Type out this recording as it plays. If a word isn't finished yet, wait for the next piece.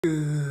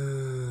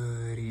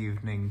Good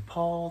evening,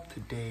 Paul.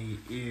 Today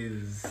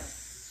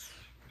is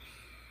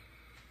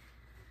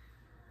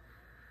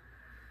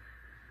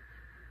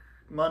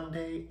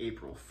Monday,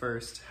 April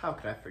 1st. How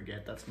could I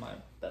forget? That's my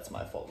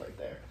fault right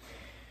there.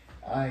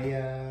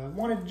 I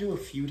wanted to do a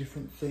few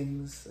different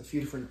things, a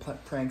few different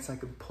pranks I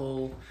could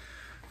pull,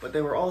 but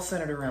they were all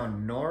centered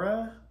around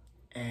Nora,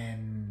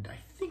 and I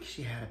think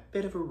she had a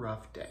bit of a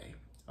rough day.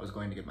 I was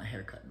going to get my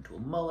hair cut into a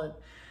mullet.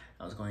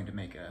 I was going to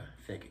make a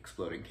fake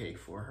exploding cake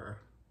for her.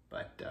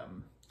 But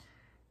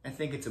I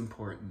think it's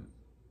important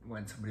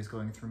when somebody's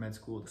going through med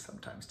school to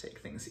sometimes take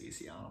things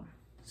easy on them.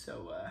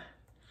 So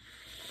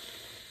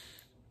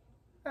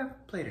I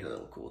played it a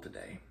little cool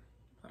today.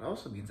 That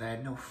also means I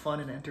had no fun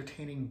and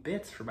entertaining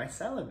bits for my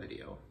salad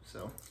video.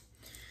 So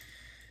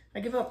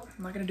I give up.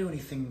 I'm not gonna do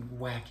anything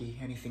wacky,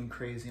 anything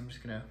crazy. I'm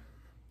just gonna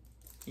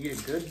eat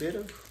a good bit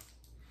of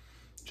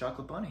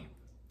chocolate bunny.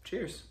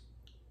 Cheers.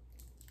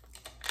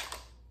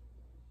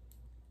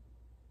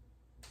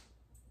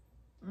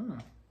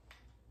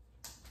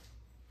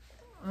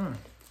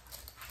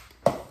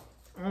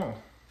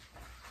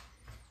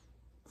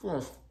 For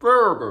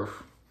asparagus.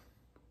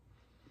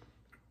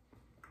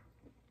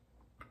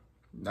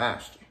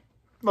 Nasty.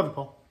 Love you,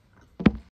 Paul.